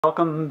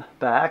Welcome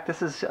back.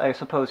 This is, I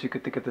suppose you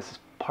could think of this as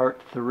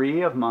part 3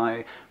 of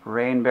my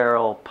rain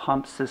barrel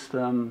pump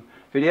system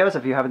videos.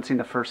 If you haven't seen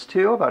the first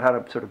 2 about how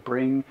to sort of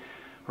bring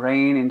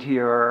rain into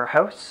your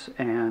house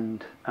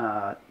and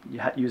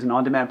use an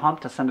on-demand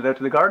pump to send it out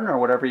to the garden or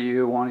whatever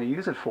you want to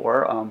use it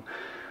for.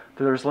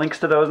 There's links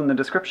to those in the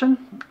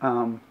description.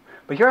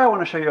 But here I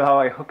want to show you how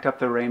I hooked up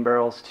the rain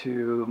barrels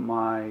to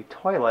my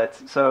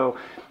toilets. So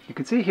you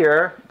can see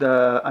here,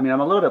 I'm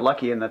a little bit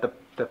lucky in that the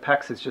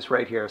PEX is just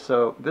right here.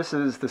 So this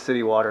is the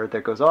city water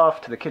that goes off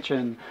to the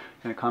kitchen,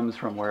 and it comes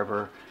from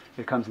wherever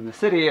it comes in the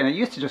city. And it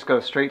used to just go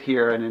straight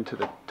here and into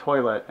the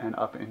toilet and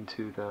up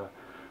into the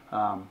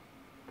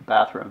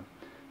bathroom.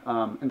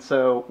 And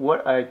so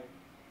what I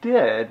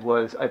did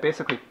was I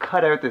basically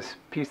cut out this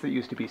piece that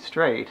used to be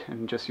straight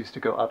and just used to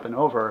go up and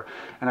over,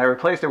 and I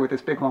replaced it with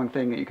this big long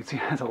thing that you can see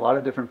has a lot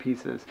of different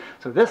pieces.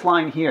 So this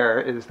line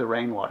here is the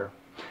rainwater,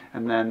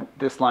 and then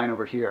this line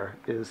over here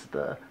is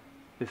the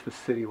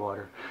city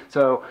water.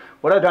 So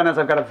what I've done is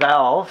I've got a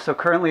valve. So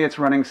currently it's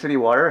running city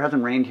water. It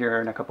hasn't rained here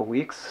in a couple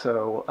weeks,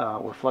 so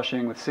we're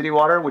flushing with city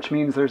water, which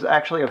means there's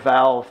actually a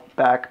valve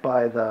back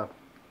by the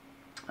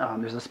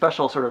there's a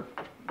special sort of,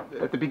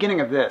 at the beginning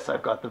of this,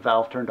 I've got the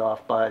valve turned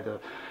off by the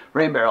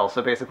rain barrel.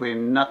 So basically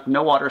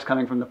no water is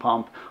coming from the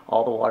pump,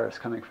 all the water is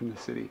coming from the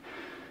city.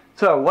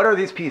 So what are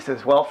these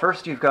pieces? Well,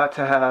 first you've got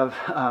to have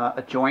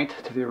a joint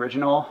to the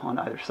original on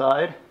either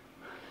side.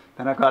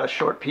 Then I've got a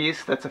short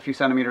piece that's a few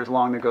centimeters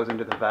long that goes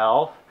into the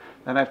valve.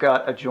 Then I've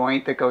got a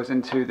joint that goes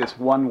into this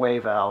one-way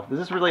valve. This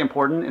is really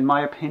important in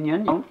my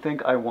opinion. I don't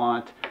think I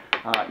want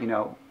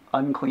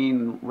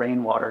unclean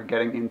rainwater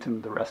getting into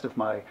the rest of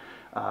my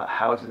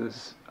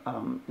house's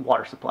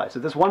water supply. So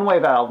this one-way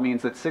valve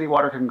means that city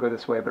water can go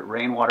this way, but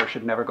rainwater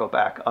should never go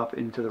back up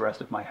into the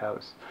rest of my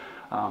house.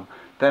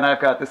 Then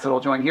I've got this little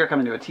joint here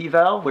coming to a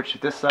T-valve, which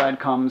this side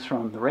comes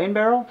from the rain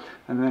barrel,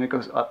 and then it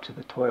goes up to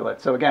the toilet.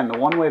 So again, the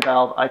one-way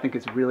valve I think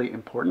is really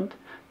important.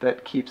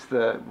 That keeps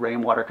the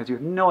rainwater, because you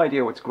have no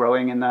idea what's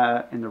growing in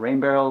the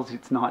rain barrels.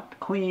 It's not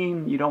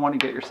clean. You don't want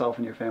to get yourself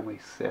and your family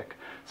sick.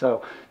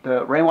 So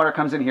the rainwater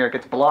comes in here, it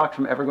gets blocked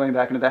from ever going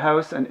back into the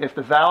house, and if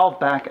the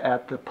valve back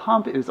at the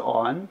pump is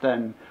on,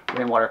 then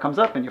rainwater comes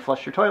up and you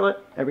flush your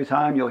toilet. Every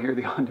time you'll hear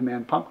the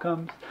on-demand pump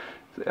comes.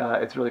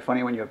 It's really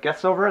funny when you have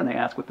guests over and they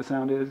ask what the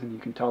sound is, and you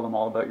can tell them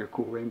all about your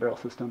cool rain barrel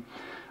system.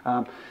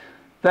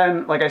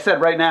 Then, like I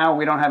said, right now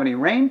we don't have any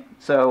rain,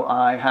 so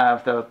I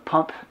have the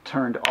pump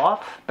turned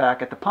off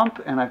back at the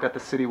pump, and I've got the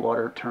city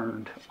water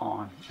turned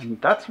on.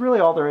 And that's really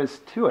all there is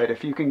to it.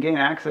 If you can gain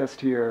access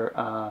to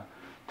your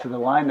to the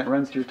line that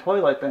runs to your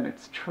toilet, then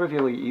it's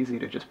trivially easy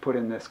to just put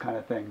in this kind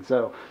of thing.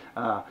 So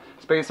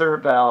spacer,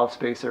 valve,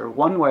 spacer,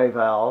 one-way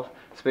valve,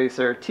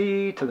 spacer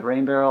T to the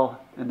rain barrel,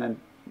 and then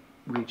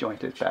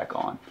rejoint it back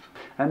on.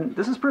 And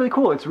this is pretty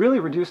cool. It's really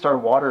reduced our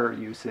water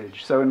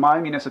usage. So in my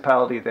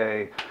municipality,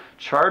 they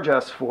charge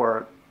us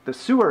for the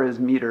sewer is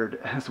metered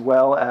as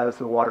well as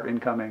the water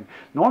incoming.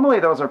 Normally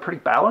those are pretty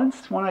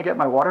balanced when I get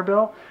my water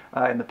bill.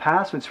 In the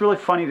past, it's really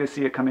funny to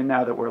see it come in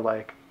now that we're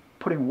like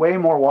putting way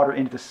more water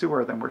into the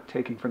sewer than we're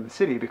taking from the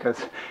city, because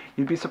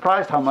you'd be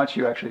surprised how much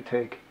you actually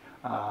take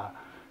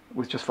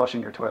with just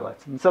flushing your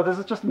toilets. And so this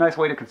is just a nice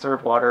way to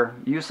conserve water.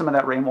 Use some of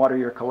that rainwater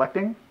you're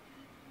collecting.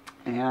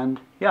 And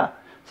yeah,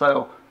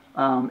 so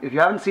if you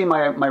haven't seen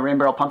my rain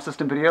barrel pump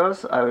system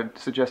videos, I would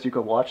suggest you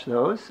go watch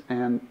those.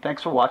 And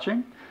thanks for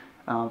watching.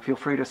 Feel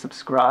free to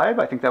subscribe.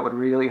 I think that would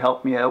really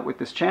help me out with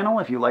this channel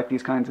if you like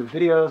these kinds of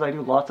videos. I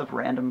do lots of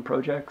random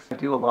projects. I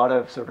do a lot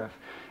of sort of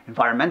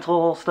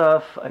environmental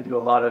stuff. I do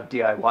a lot of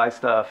DIY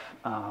stuff.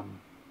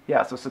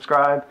 Yeah, so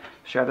subscribe,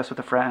 share this with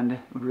a friend. It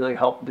would really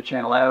help the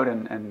channel out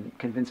and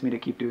convince me to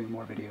keep doing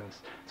more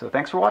videos. So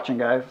thanks for watching,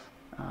 guys.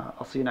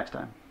 I'll see you next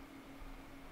time.